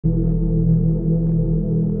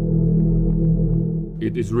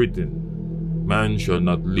it is written, man shall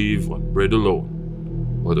not live on bread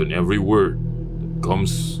alone, but on every word that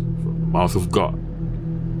comes from the mouth of God.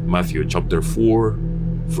 Matthew chapter 4,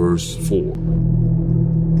 verse 4.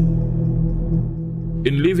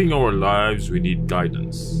 In living our lives, we need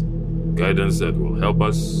guidance. Guidance that will help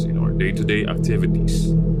us in our day-to-day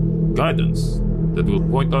activities. Guidance that will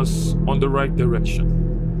point us on the right direction.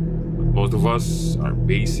 But most of us are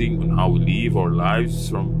basing on how we live our lives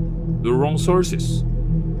from the wrong sources,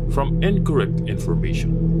 from incorrect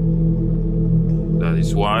information. That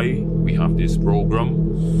is why we have this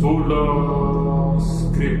program, SOLA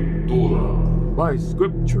SCRIPTURA, by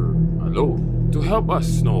Scripture alone, to help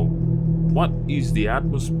us know what is the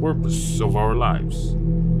utmost purpose of our lives.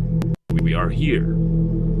 We are here,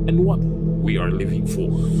 and what we are living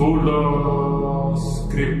for. SOLA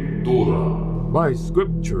SCRIPTURA, by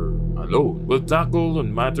Scripture alone, will tackle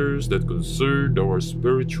on matters that concern our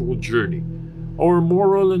spiritual journey, our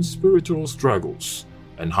moral and spiritual struggles,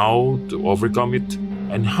 and how to overcome it,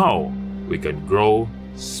 and how we can grow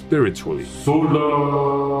spiritually.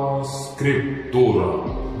 SOLA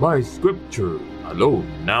SCRIPTURA, by Scripture alone.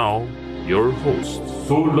 Now, your host,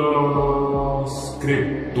 SOLA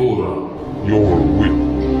SCRIPTURA. Your with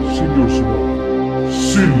Senor Simon.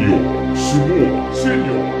 Senor Simon.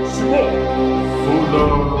 Senor Simon. SOLA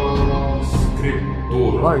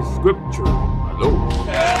SCRIPTURA, by Scripture alone.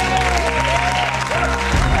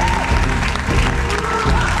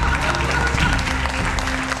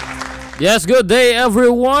 Yes, good day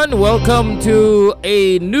everyone. Welcome to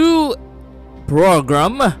a new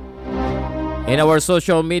program in our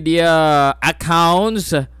social media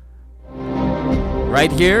accounts.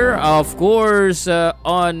 Right here, of course,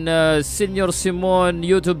 on Senor Simon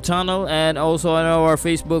YouTube channel and also on our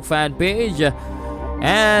Facebook fan page.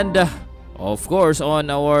 And of course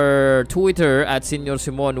on our Twitter at Senor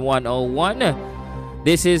Simon 101.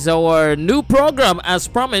 This is our new program as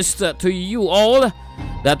promised to you all,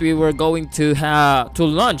 that we were going to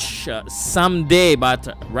launch someday, but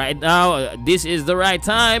right now this is the right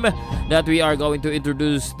time that we are going to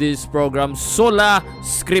introduce this program, Sola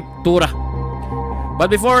Scriptura. But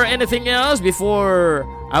before anything else, before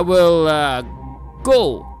I will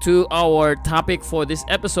go to our topic for this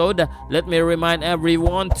episode, let me remind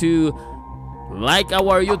everyone to like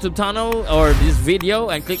our YouTube channel or this video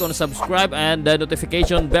and click on subscribe and the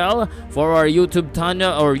notification bell for our YouTube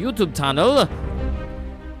channel.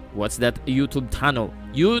 What's that? YouTube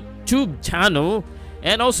channel,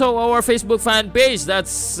 and also our Facebook fan page.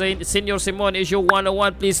 That's Senor Simon Issue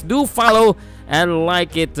 101. Please do follow and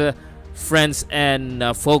like it, friends and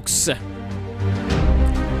folks.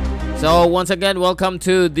 So once again, welcome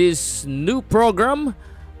to this new program.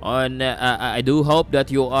 I do hope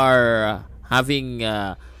that you are having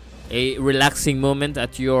a relaxing moment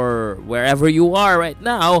at your wherever you are right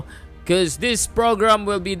now, because this program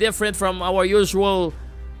will be different from our usual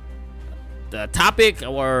topic,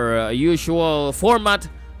 our usual format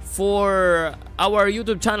for our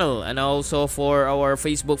YouTube channel and also for our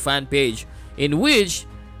Facebook fan page, in which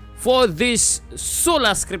for this Sola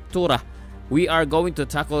Scriptura we are going to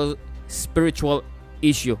tackle spiritual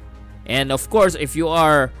issue. And of course, if you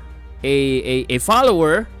are a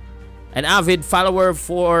follower, an avid follower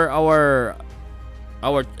for our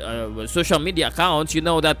social media accounts, you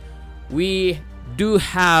know that we do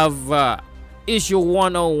have issue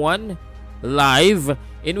 101 live,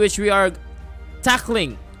 in which we are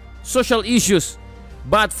tackling social issues.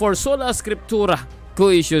 But for Sola Scriptura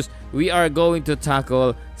co-issues, we are going to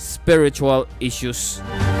tackle spiritual issues.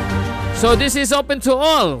 So this is open to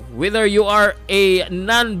all. Whether you are a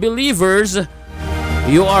non-believers,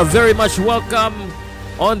 you are very much welcome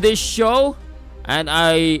on this show. And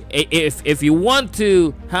if you want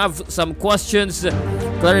to have some questions,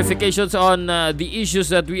 clarifications on the issues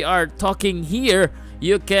that we are talking here,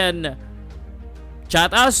 you can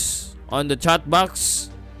chat us on the chat box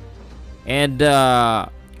and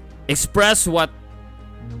express what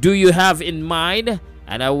do you have in mind,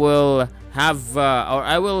 and I will have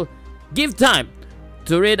I will give time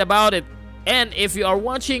to read about it. And if you are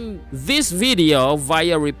watching this video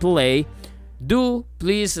via replay, do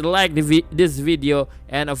please like this video,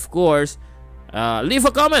 and of course leave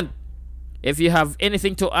a comment if you have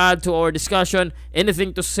anything to add to our discussion,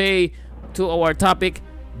 anything to say to our topic.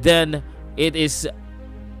 Then it is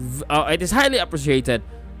highly appreciated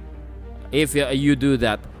if you do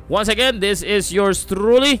that. Once again, this is yours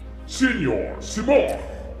truly, Senor Simon.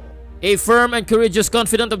 a firm and courageous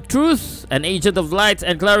confidant of truth, an agent of light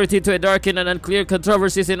and clarity to darken and unclear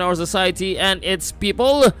controversies in our society and its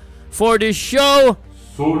people, for this show,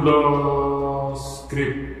 Sola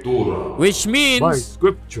Scriptura, which means by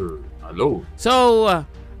Scripture alone. So,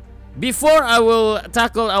 before I will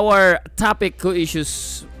tackle our topic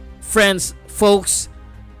issues, friends, folks,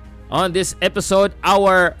 on this episode,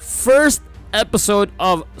 our first episode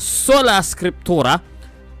of Sola Scriptura,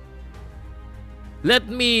 let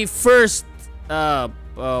me first,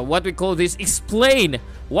 what we call this, explain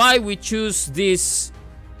why we choose this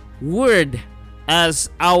word as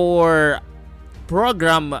our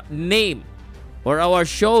program name or our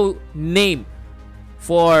show name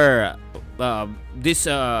for this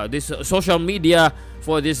social media,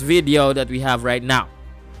 for this video that we have right now.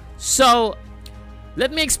 So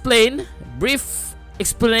let me explain, brief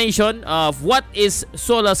explanation of what is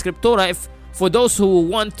Sola Scriptura, if for those who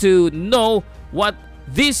want to know what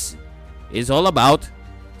this is all about.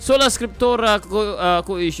 Sola Scriptura,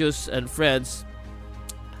 co-issues and friends,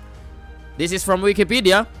 this is from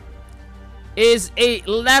Wikipedia, is a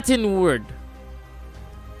Latin word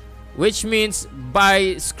which means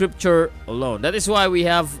by scripture alone. That is why we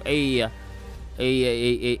have a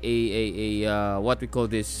what we call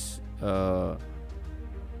this,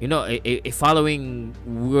 you know, a following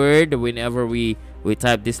word whenever we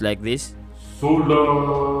type this like this.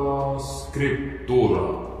 Sola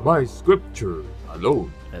Scriptura. By scripture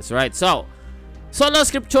alone. That's right. So, Sola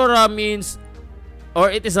Scriptura means, or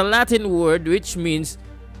it is a Latin word which means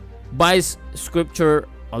by scripture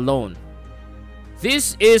alone.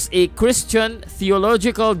 This is a Christian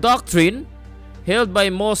theological doctrine held by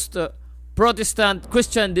most Protestant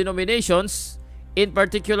Christian denominations, in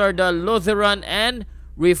particular the Lutheran and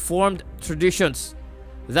Reformed traditions,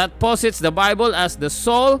 that posits the Bible as the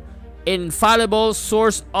sole infallible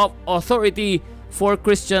source of authority for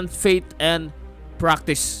Christian faith and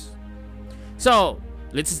practice. So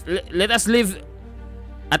let us live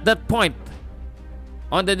at that point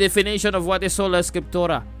on the definition of what is Sola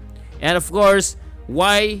Scriptura, and of course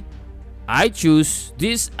why I choose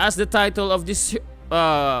this as the title of this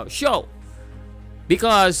show,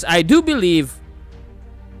 because I do believe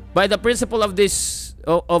by the principle of this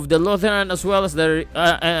of the Lutheran as well as the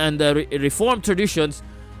Reformed traditions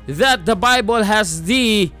that the Bible has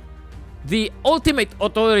the ultimate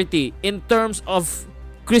authority in terms of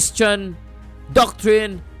Christian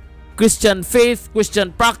doctrine, Christian faith,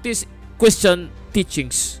 Christian practice, Christian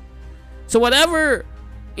teachings. So whatever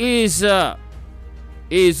is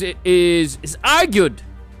argued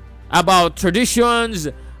about traditions,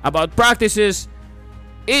 about practices,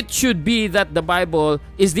 it should be that the Bible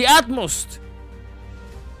is the utmost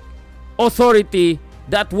authority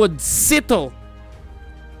that would settle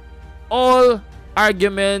all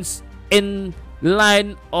arguments in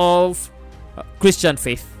line of Christian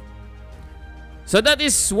faith. So that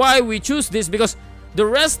is why we choose this, because the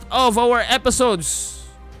rest of our episodes,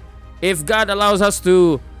 if God allows us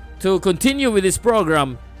to continue with this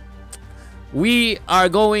program, we are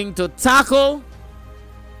going to tackle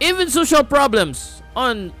even social problems.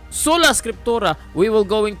 On Sola Scriptura, we will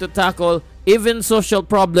going to tackle even social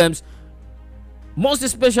problems, most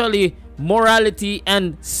especially morality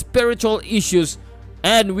and spiritual issues,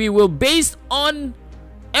 and we will base on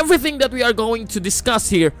everything that we are going to discuss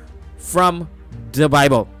here from the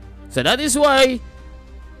Bible. So that is why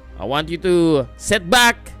I want you to sit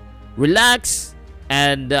back, relax,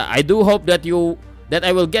 and I do hope that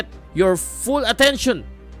I will get your full attention.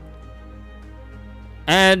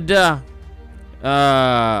 And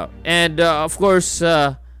of course,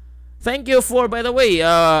 thank you for, by the way,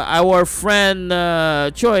 our friend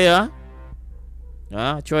Choya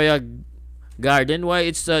Garden. Why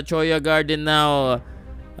it's Choya Garden now?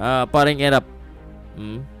 Paring it up.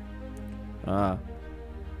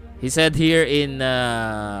 He said here in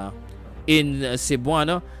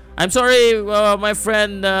Cebuano. I'm sorry, my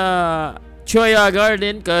friend Choya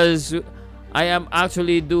Garden, because I am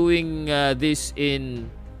actually doing this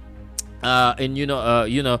in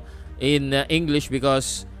English,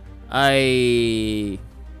 because I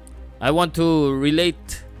want to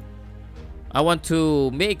relate. I want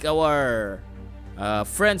to make our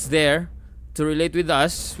friends there to relate with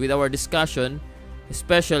us, with our discussion,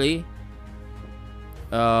 especially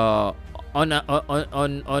on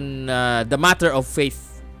the matter of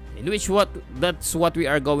faith, in which that's what we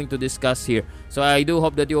are going to discuss here. So I do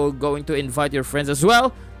hope that you're going to invite your friends as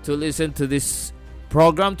well to listen to this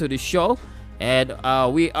program, to this show, and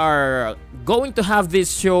we are going to have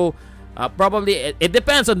this show probably, it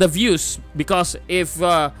depends on the views, because if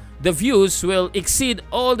the views will exceed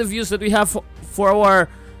all the views that we have for our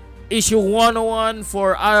issue 101,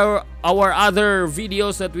 for our other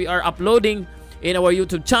videos that we are uploading in our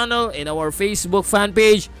YouTube channel, in our Facebook fan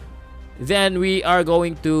page, then we are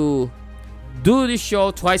going to do this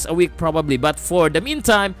show twice a week probably. But for the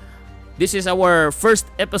meantime, This is our first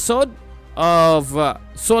episode of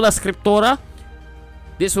Sola Scriptura.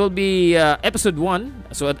 This will be episode 1,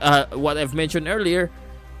 so what I've mentioned earlier.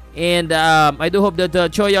 And I do hope that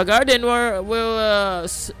Choya Garden will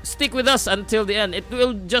stick with us until the end. It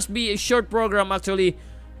will just be a short program, actually,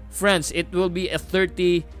 friends. It will be a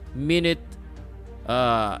 30-minute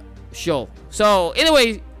show. So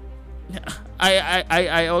anyway,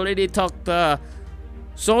 I already talked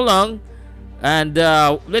so long, and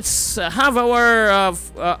let's have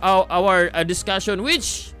our discussion,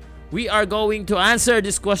 which we are going to answer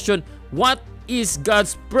this question: what is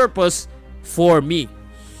God's purpose for me?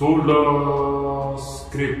 Sola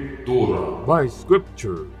Scriptura. By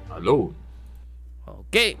scripture alone.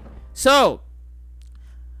 Okay, so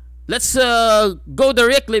let's go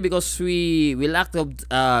directly, because we lack of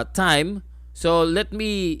time. So let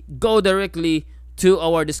me go directly to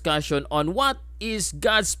our discussion on what is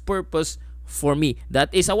God's purpose for me.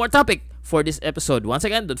 That is our topic for this episode. Once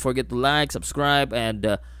again, don't forget to like, subscribe,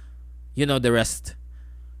 and you know the rest.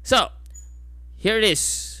 So here it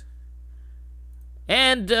is.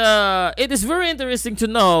 And it is very interesting to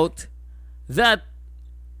note that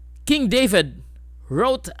King David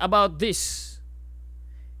wrote about this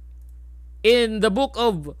in the book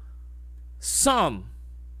of Psalm.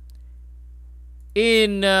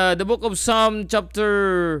 In the book of Psalm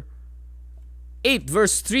chapter 8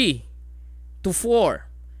 verse 3 to 4.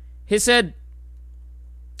 He said,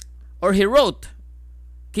 or he wrote,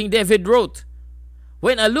 King David wrote,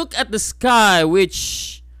 "When I look at the sky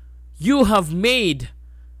which you have made,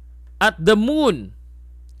 at the moon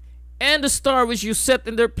and the star which you set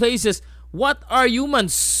in their places, what are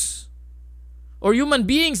humans or human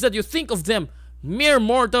beings that you think of them, mere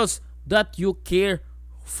mortals that you care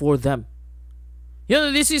for them?" You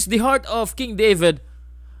know, this is the heart of King David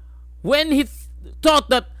when he thought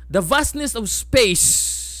that the vastness of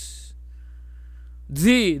space,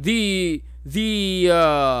 the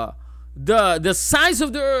size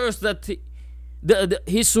of the earth, that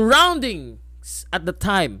his surroundings at the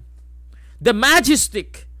time, the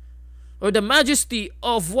majesty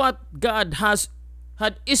of what God had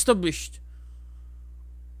established.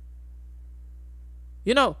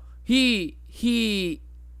 You know, he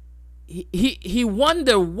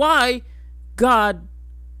wondered why God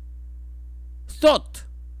thought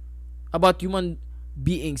about human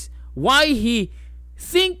beings, why he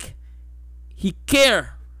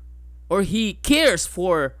cares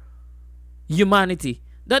for humanity.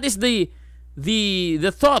 That is the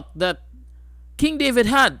thought that King David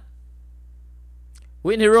had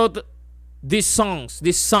when he wrote these psalms.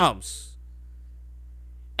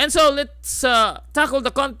 And so let's tackle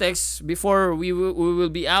the context before we will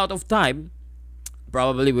be out of time.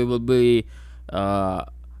 Probably we will be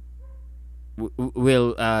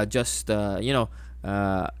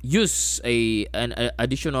use an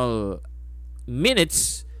additional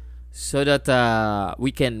minutes so that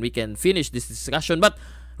we can finish this discussion. But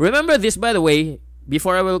remember this, by the way,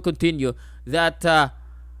 before I will continue, that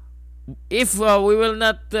if we will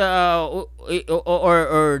not or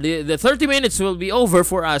the 30 minutes will be over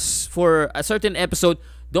for us for a certain episode,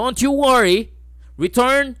 don't you worry.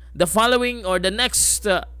 Return the following or the next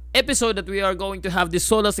episode that we are going to have this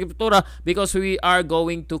Sola Scriptura, because we are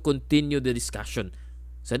going to continue the discussion.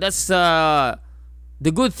 So that's the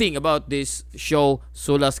good thing about this show,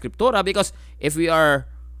 Sola Scriptura, because if we are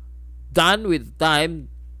done with time,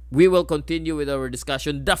 we will continue with our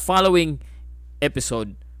discussion the following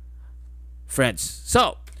episode, friends.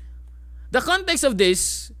 So the context of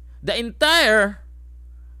this, the entire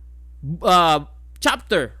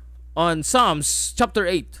chapter on Psalms chapter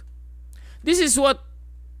 8, this is what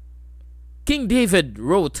King David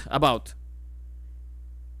wrote about.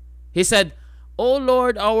 He said, "O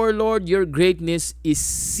Lord, our Lord, your greatness is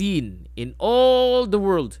seen in all the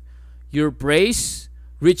world. Your praise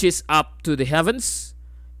reaches up to the heavens.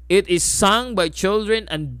 It is sung by children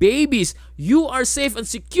and babies. You are safe and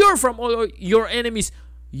secure from all your enemies.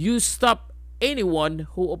 You stop anyone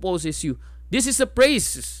who opposes you." This is the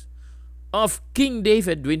praises of King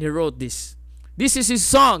David when he wrote this. This is his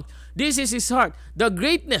song. This is his heart. The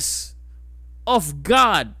greatness of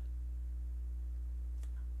God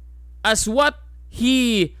as what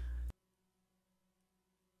he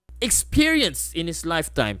experienced in his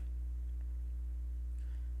lifetime.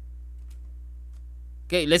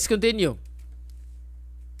 Okay, let's continue.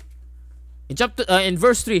 In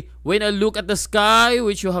verse 3, "When I look at the sky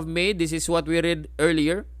which you have made," this is what we read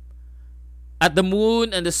earlier, "at the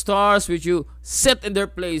moon and the stars which you set in their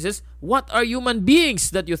places, what are human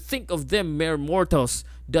beings that you think of them, mere mortals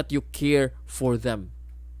that you care for them?"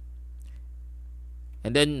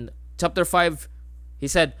 And then chapter 5, he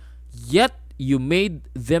said, yet you made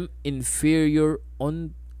them inferior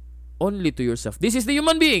only to yourself. This is the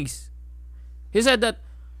human beings. He said that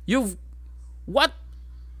what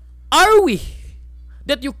are we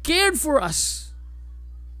that you cared for us?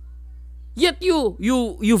 Yet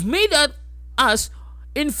you've made us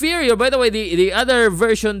inferior. By the way, the other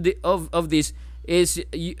version of this is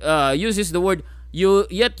uses the word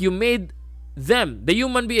yet you made them, the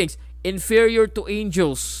human beings, inferior to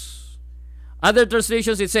angels. Other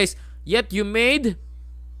translations it says, yet you made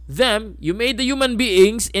the human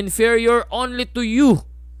beings inferior only to you,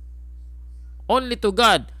 only to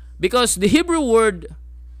God. Because the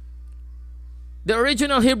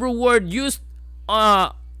original Hebrew word used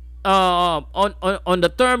on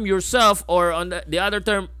the term yourself, or on the other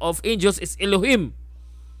term of angels, is Elohim.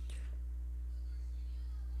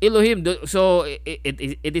 Elohim. So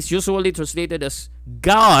it is usually translated as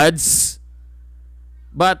gods,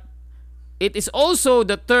 but it is also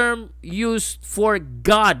the term used for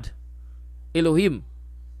God, Elohim.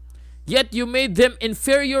 Yet you made them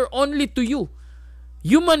inferior only to you.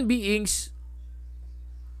 Human beings,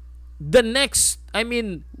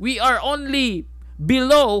 we are only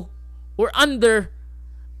below or under,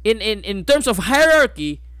 in terms of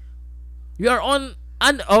hierarchy, we are all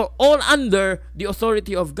under the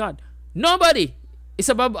authority of God. Nobody is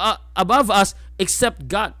above us except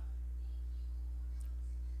God.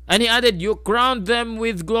 And he added, you crowned them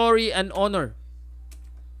with glory and honor.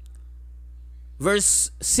 Verse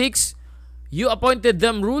 6, you appointed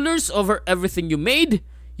them rulers over everything you made.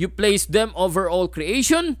 You placed them over all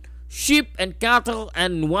creation, sheep and cattle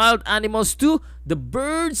and wild animals too, the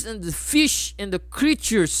birds and the fish and the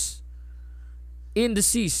creatures in the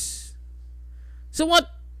seas. So what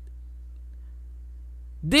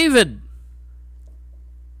David,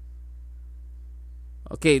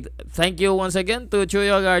 okay, thank you once again to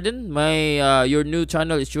Chuya Garden. Your new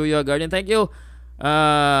channel is Chuya Garden. Thank you,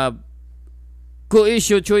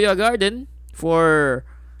 Co-issue Chuya Garden, for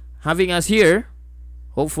having us here.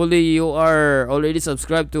 Hopefully you are already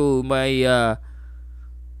subscribed to my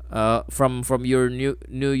from your new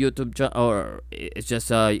YouTube channel, or it's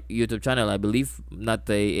just a YouTube channel, I believe, not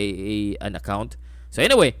an account. So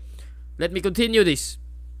anyway, let me continue this.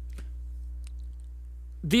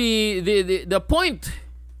 The point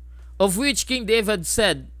of which King David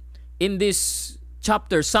said in this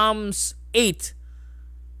chapter, Psalms 8,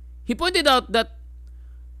 he pointed out that,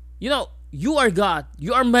 you are God,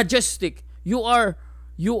 you are majestic, you are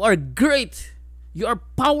great, you are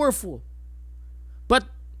powerful. But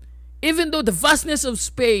even though the vastness of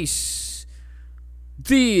space,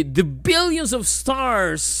 the billions of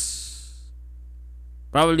stars,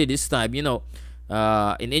 probably this time, in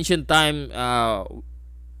ancient time,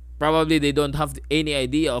 probably they don't have any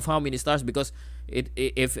idea of how many stars, because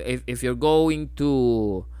if you're going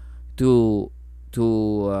to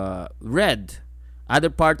read other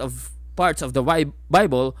parts of the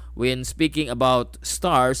Bible, when speaking about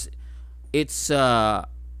stars, it's cannot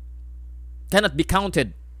be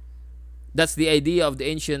counted. That's the idea of the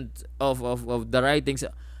ancient of the writings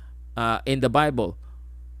in the Bible.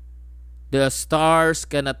 The stars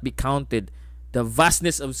cannot be counted. The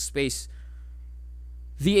vastness of space.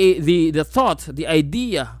 The thought, the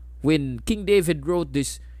idea, when King David wrote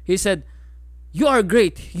this, he said, you are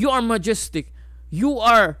great, you are majestic, you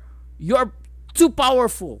are too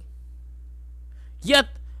powerful. Yet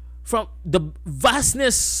from the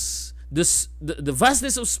vastness, the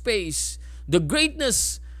vastness of space, the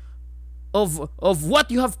greatness of what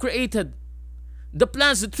you have created, the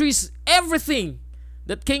plants, the trees, everything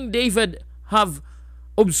that King David have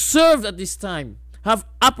observed at this time, have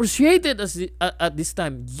appreciated at this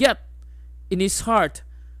time, yet in his heart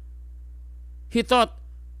he thought,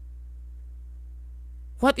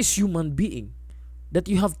 what is human being that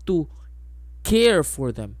you have to care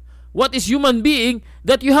for them? What is human being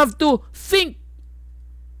that you have to think?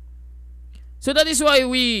 So that is why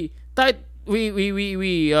we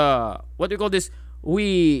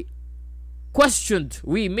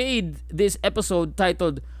made this episode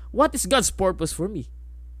titled, what is God's purpose for me?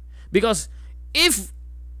 Because if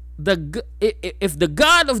the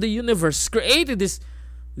God of the universe created this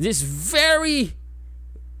very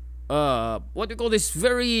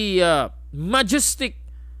very majestic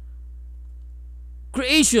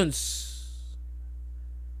creations,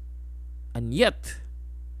 and yet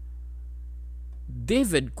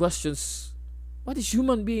David questions, what is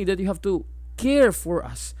human being that you have to care for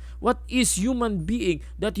us? What is human being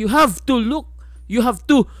that you have to look, you have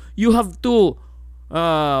to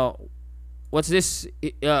what's this,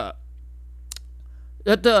 they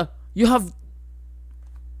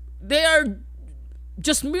are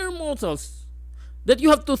just mere mortals. that you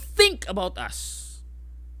have to think about us.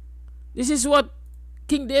 This is what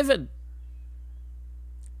King David.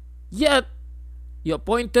 Yet, you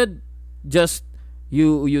appointed just,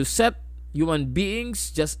 you set human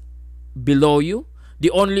beings just below you.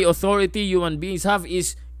 The only authority human beings have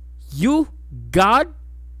is you, God.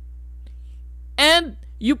 And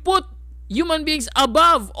you put human beings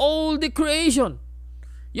above all the creation.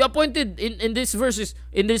 You appointed in this verse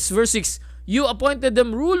 6, you appointed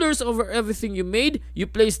them rulers over everything you made. You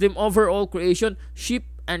placed them over all creation, sheep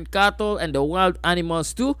and cattle and the wild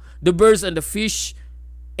animals too, the birds and the fish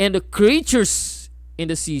and the creatures in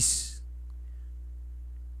the seas.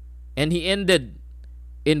 And he ended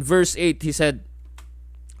in verse 8. He said,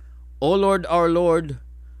 O Lord, our Lord,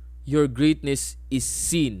 your greatness is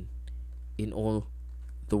seen in all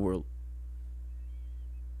the world.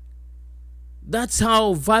 That's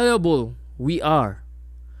how valuable we are.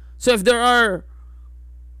 So if there are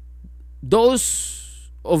those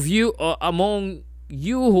of you among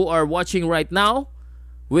you who are watching right now,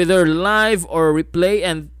 whether live or replay,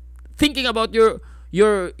 and thinking about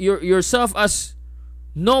yourself as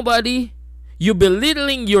nobody, you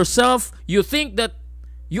belittling yourself, you think that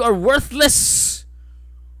you are worthless,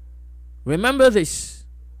 remember this,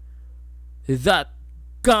 that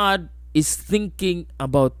God is thinking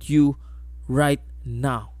about you right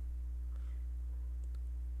now.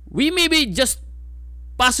 We may be just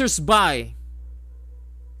passers-by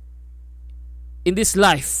in this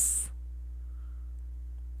life.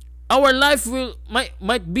 Our life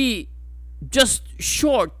might be just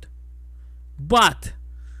short, but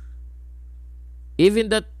even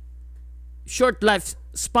that short life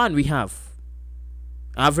span we have,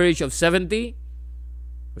 average of 70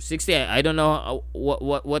 or 60, I don't know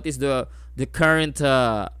what is the current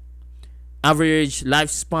average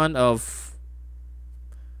lifespan of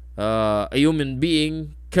a human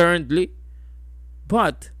being currently.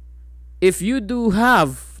 But if you do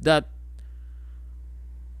have that,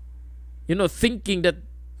 thinking that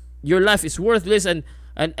your life is worthless and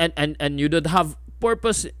you don't have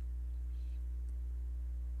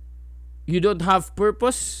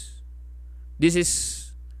purpose, this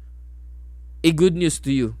is a good news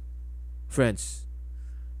to you, friends,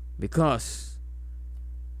 because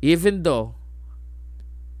even though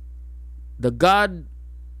the God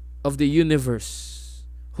of the universe,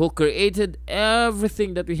 who created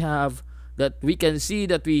everything that we have, that we can see,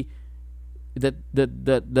 that we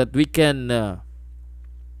can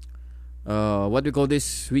what we call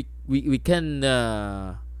this, we can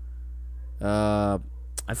I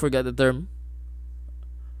forgot the term,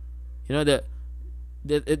 that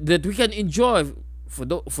we can enjoy, for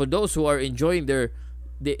those who are enjoying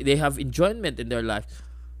they have enjoyment in their life.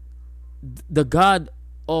 The God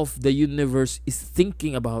of the universe is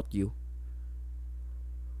thinking about you.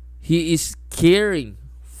 He is caring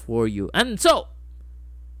for you. And so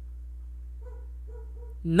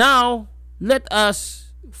now let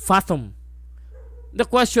us fathom the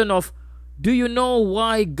question of, do you know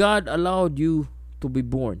why God allowed you to be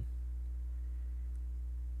born?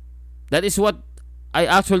 That is what I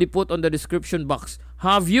actually put on the description box.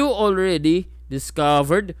 Have you already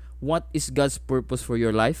discovered what is God's purpose for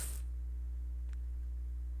your life?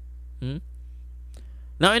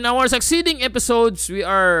 Now, in our succeeding episodes, we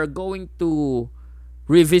are going to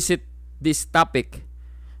revisit this topic,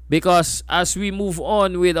 because as we move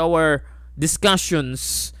on with our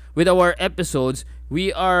discussions, with our episodes,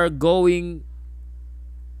 we are going,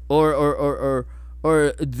 or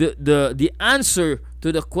the answer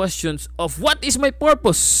to the questions of what is my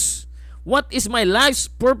purpose, what is my life's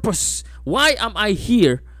purpose, why am I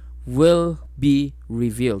here, will be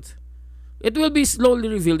revealed. It will be slowly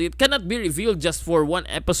revealed. It cannot be revealed just for one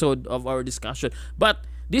episode of our discussion. But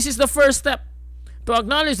this is the first step to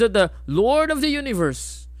acknowledge that the Lord of the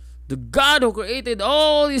universe, the God who created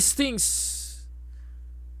all these things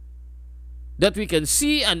that we can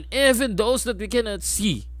see and even those that we cannot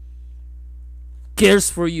see, cares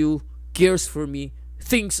for you, cares for me,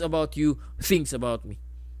 thinks about you, thinks about me.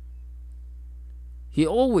 He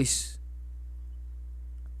always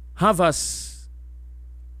have us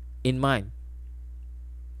in mind.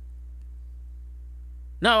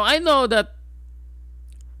 Now, I know that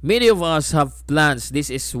many of us have plans.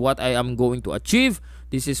 This is what I am going to achieve.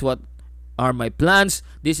 This is what are my plans.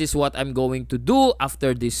 This is what I'm going to do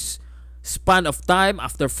after this span of time.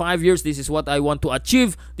 After 5 years, this is what I want to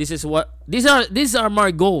achieve. These are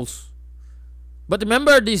my goals. But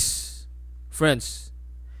remember this, friends.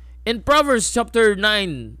 In Proverbs chapter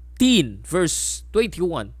 19, verse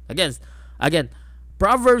 21. Again,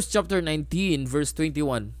 Proverbs chapter 19, verse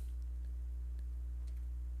 21.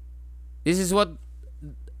 This is what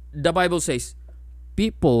the Bible says.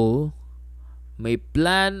 people may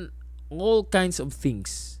plan all kinds of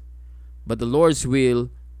things, but the Lord's will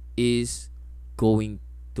is going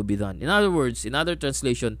to be done. In other words, in other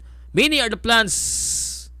translation, many are the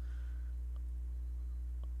plans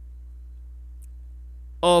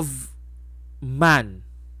of man.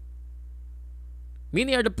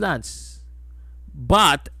 Many are the plans,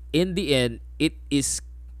 but in the end, it is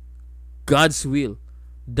God's will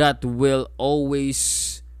that will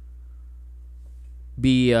always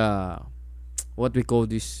be what we call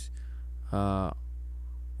this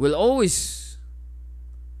will always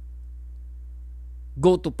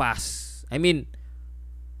go to pass. I mean,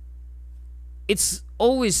 it's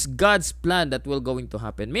always God's plan that will going to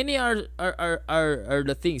happen. Many are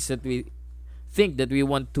the things that we think that we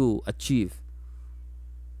want to achieve.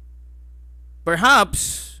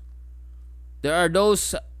 Perhaps there are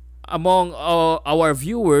those among our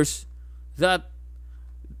viewers that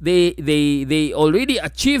they already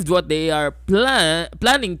achieved what they are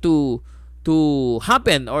planning to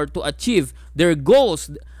happen or to achieve their goals.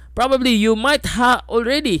 Probably you might have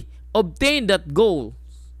already obtained that goals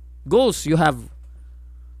you have.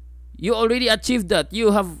 You already achieved that. You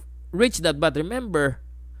have reached that. But remember,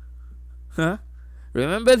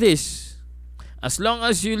 remember this: as long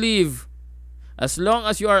as you live, as long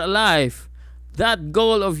as you are alive, that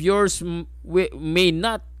goal of yours may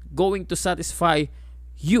not going to satisfy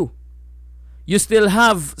you. You still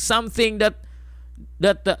have something that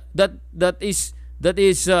is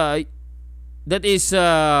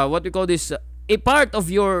what we call this, a part of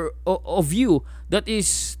your of you that is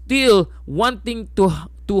still wanting to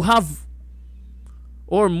have,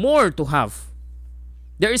 or more to have.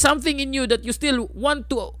 There is something in you that you still want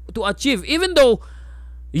to achieve, even though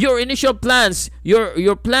your initial plans,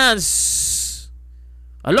 your plans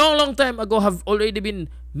a long time ago have already been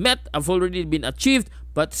met, have already been achieved,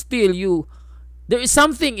 but still there is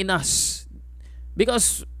something in us,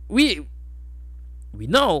 because we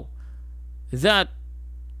know that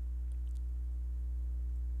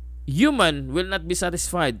human will not be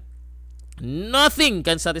satisfied. Nothing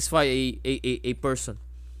can satisfy a person.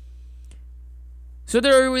 So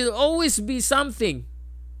there will always be something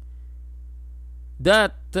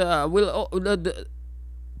that will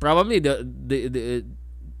probably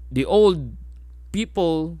the old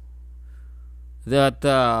people that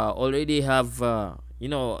already have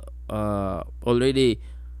already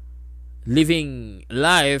living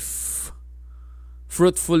life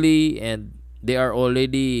fruitfully, and they are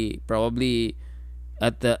already probably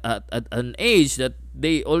at an age that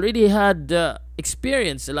they already had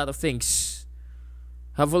experienced a lot of things,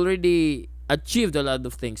 have already achieved a lot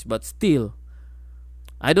of things, but still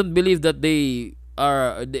I don't believe that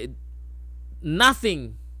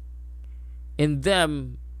nothing in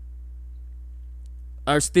them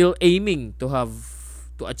are still aiming to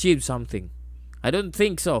achieve something. I don't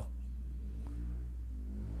think so.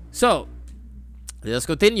 So let us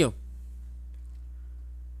continue.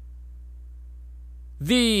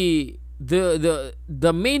 The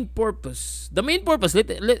main purpose, let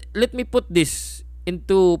me put this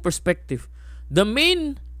into perspective. The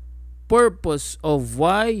main purpose of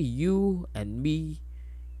why you and me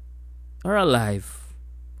are alive,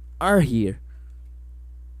 are here,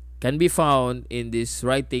 can be found in this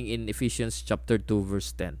writing in Ephesians chapter 2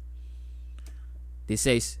 verse 10. This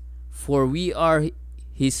says, "For we are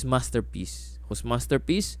His masterpiece." Whose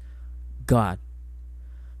masterpiece? God.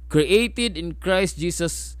 "Created in Christ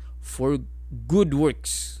Jesus for good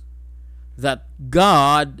works that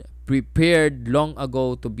God prepared long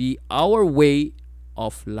ago to be our way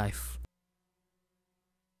of life."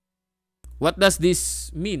 What does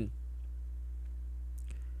this mean?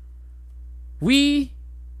 We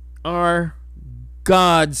are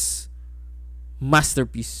God's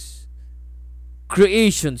masterpiece,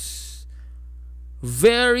 creations,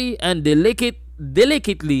 very and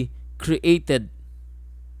delicately created.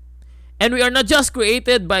 And we are not just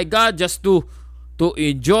created by God just to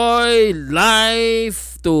enjoy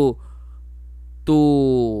life, to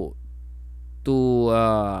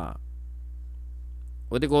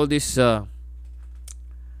what do you call this, I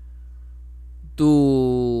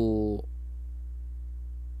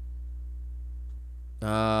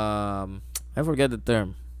forget the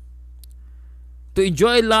term. To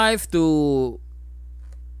enjoy life, to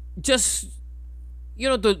just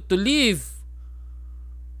to live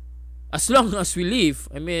as long as we live.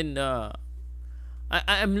 I mean,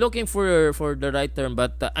 I'm looking for the right term,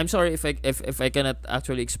 but I'm sorry if I cannot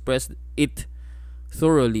actually express it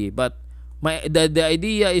thoroughly. But the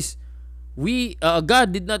idea is,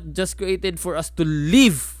 God did not just created for us to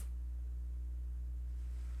live,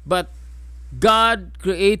 but God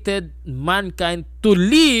created mankind to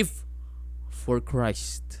live for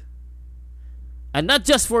Christ. And not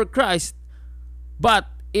just for Christ, but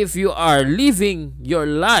if you are living your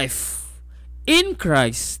life in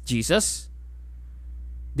Christ Jesus,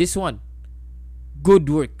 this one, good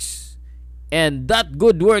works. And that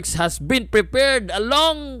good works has been prepared a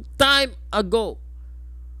long time ago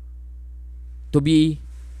to be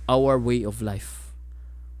our way of life.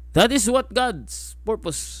 That is what God's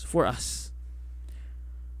purpose for us.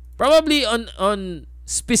 Probably on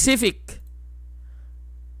specific,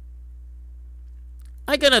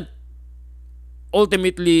 I cannot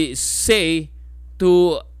ultimately say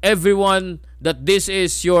to everyone that this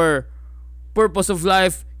is your purpose of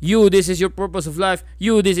life. You, this is your purpose of life.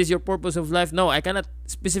 You, this is your purpose of life. No, I cannot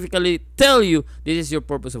specifically tell you this is your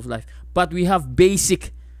purpose of life. But we have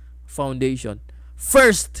basic foundation.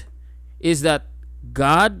 First is that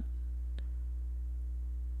God,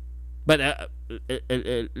 but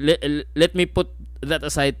let me put that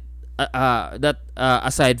aside.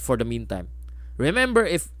 Aside for the meantime. Remember,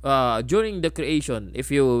 if during the creation, if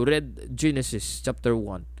you read Genesis chapter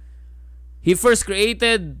 1, He first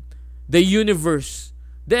created the universe.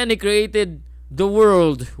 Then He created the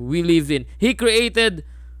world we live in. He created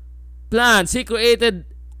plants. He created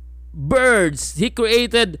birds. He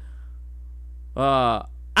created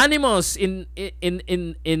animals in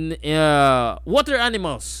water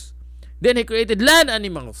animals. Then He created land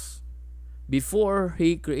animals before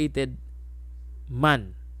He created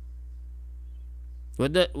man.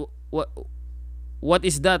 What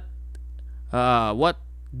is that? What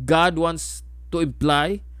God wants to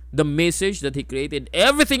imply? The message that He created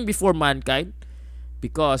everything before mankind,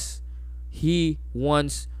 because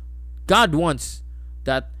God wants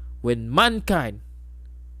that when mankind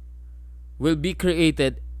will be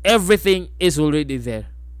created, everything is already there.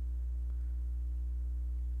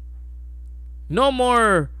 No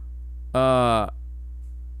more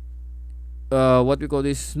what we call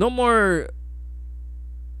this, no more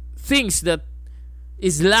things that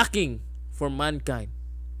is lacking for mankind.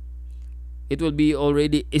 It will be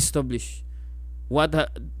already established. What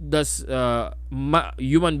does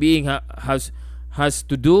human being has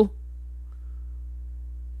to do?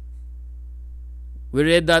 We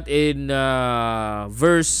read that in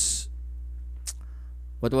verse,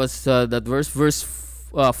 what was that verse? Verse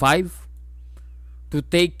 5. To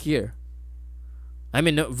take care. I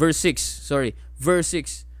mean, no, verse 6. Sorry. Verse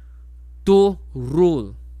 6. To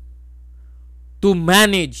rule. To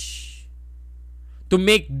manage. To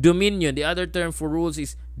make dominion. The other term for rules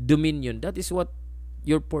is dominion. That is what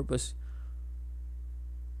your purpose.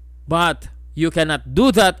 But you cannot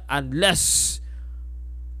do that unless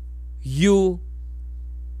you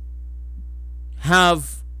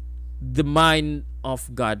have the mind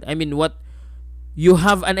of God. I mean, what you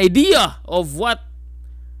have an idea of what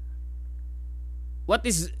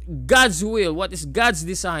is God's will, what is God's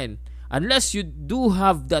design. Unless you do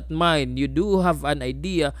have that mind, you do have an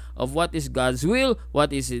idea of what is God's will,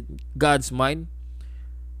 what is God's mind,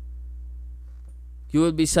 you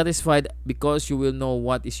will be satisfied because you will know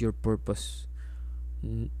what is your purpose.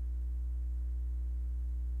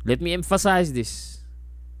 Let me emphasize this.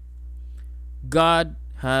 God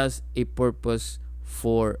has a purpose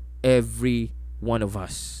for every one of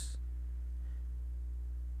us.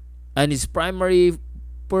 And His primary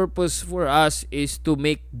purpose for us is to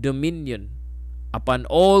make dominion upon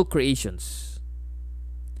all creations.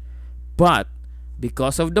 But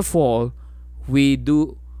because of the fall, we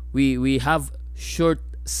have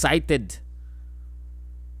short-sighted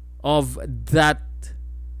of that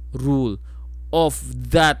rule,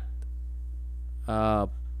 of that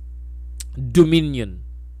dominion.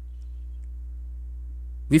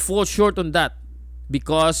 We fall short on that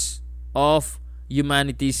because of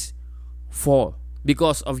humanity's fall,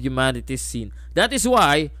 because of humanity's sin. That is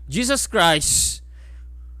why Jesus Christ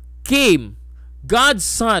came, God's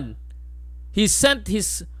Son. He sent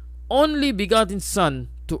His only begotten Son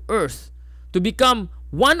to earth to become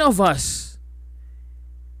one of us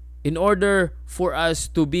in order for us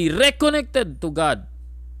to be reconnected to God,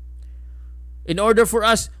 in order for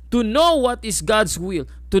us to know what is God's will,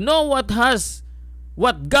 to know what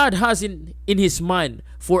God has in His mind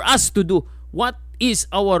for us to do, what is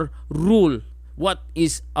our rule, what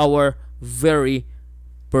is our very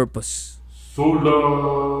purpose.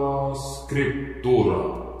 Sola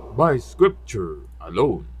Scriptura. By Scripture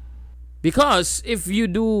alone. Because if you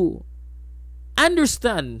do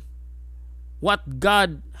understand what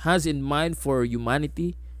God has in mind for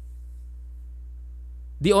humanity,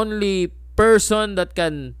 the only person that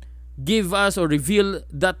can give us or reveal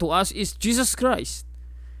that to us is Jesus Christ.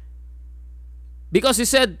 Because He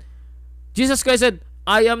said, Jesus Christ said,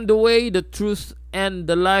 I am the way, the truth, and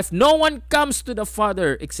the life. No one comes to the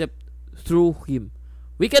Father except through Him.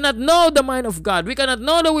 We cannot know the mind of God. We cannot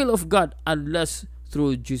know the will of God unless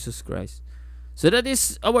through Jesus Christ. So that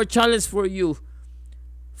is our challenge for you,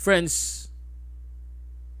 friends,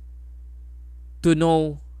 to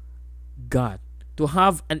know God, to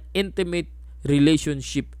have an intimate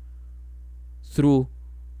relationship through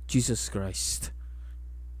Jesus Christ.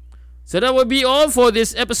 So that will be all for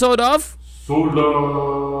this episode of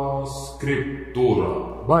Sola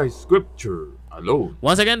Scriptura. By Scripture alone.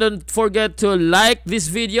 Once again, don't forget to like this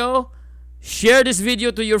video, share this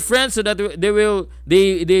video to your friends so that they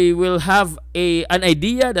will have an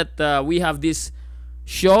idea that we have this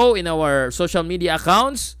show in our social media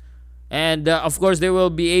accounts, and of course they will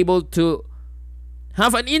be able to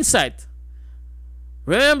have an insight.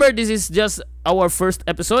 Remember, this is just our first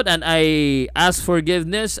episode, and I ask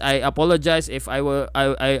forgiveness. I apologize if I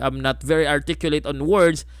am not very articulate on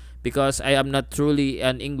words, because I am not truly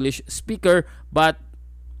an English speaker, but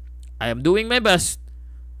I am doing my best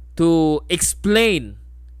to explain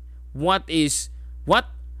what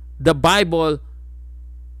the Bible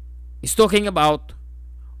is talking about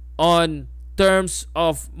on terms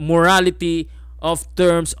of morality, of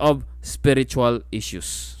terms of spiritual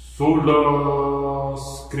issues. Sola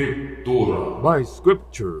Scriptura. By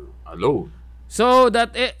Scripture alone. So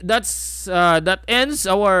that ends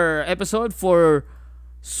our episode for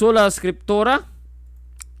Sola Scriptura.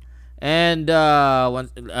 And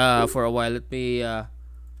for a while, let me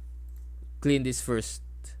clean this first.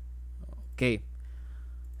 Okay.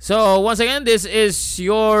 So once again, this is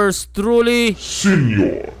yours truly,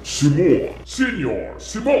 Senor Simon.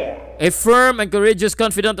 a firm and courageous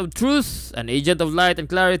confidant of truth, an agent of light and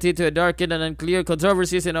clarity to darken and unclear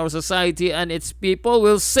controversies in our society and its people,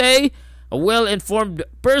 will say a well-informed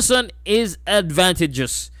person is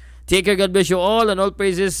advantageous. Take care, God bless you all, and all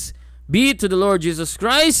praises be to the Lord Jesus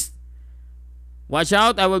Christ. Watch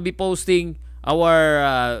out, I will be posting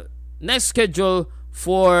our next schedule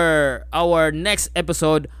for our next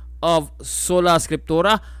episode of Sola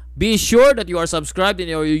Scriptura. Be sure that you are subscribed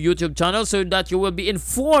in our YouTube channel so that you will be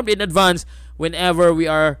informed in advance whenever we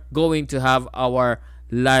are going to have our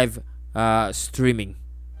live streaming.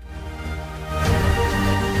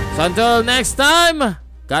 So until next time,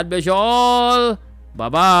 God bless you all.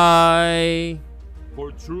 Bye-bye.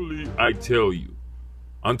 For truly I tell you,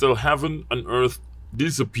 until heaven and earth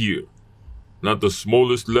disappear, not the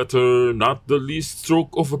smallest letter, not the least stroke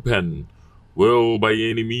of a pen, will by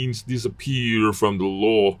any means disappear from the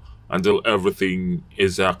law until everything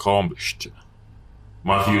is accomplished.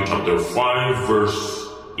 Matthew chapter 5 verse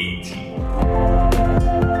 18.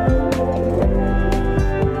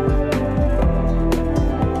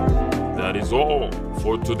 That is all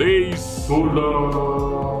for today's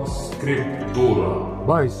Sola Scriptura.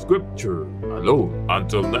 By Scripture alone.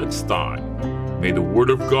 Until next time, may the Word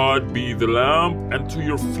of God be the lamp unto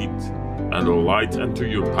your feet and the light unto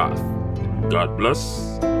your path. God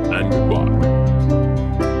bless and goodbye.